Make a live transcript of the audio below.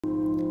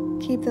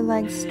Keep the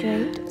legs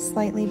straight,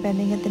 slightly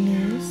bending at the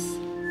knees.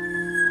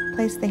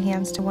 Place the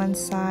hands to one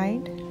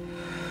side,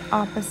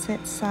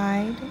 opposite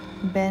side,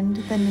 bend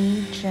the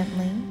knee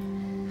gently.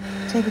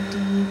 Take a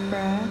deep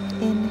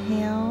breath.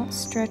 Inhale,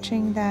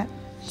 stretching that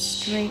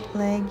straight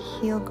leg,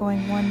 heel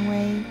going one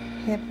way,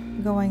 hip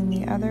going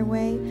the other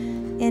way.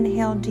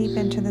 Inhale deep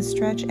into the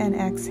stretch and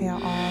exhale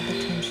all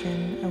the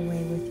tension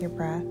away with your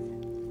breath.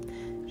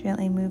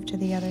 Gently move to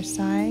the other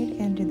side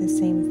and do the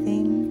same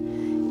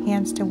thing.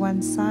 Hands to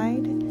one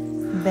side,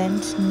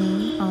 bent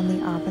knee on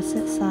the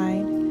opposite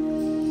side.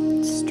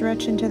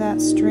 Stretch into that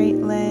straight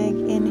leg.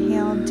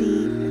 Inhale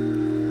deep.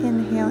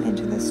 Inhale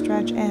into the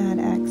stretch and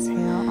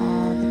exhale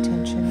all the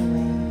tension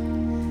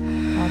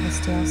away. All the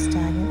stale,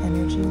 stagnant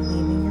energy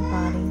leaving your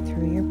body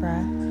through your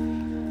breath.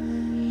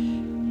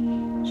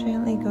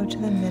 Gently go to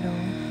the middle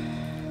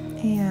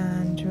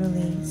and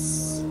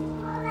release.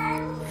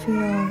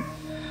 Feel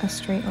a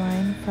straight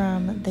line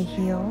from the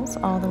heels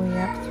all the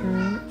way up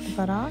through the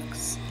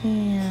buttocks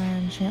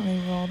and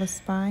gently roll the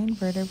spine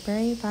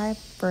vertebrae by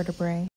vertebrae.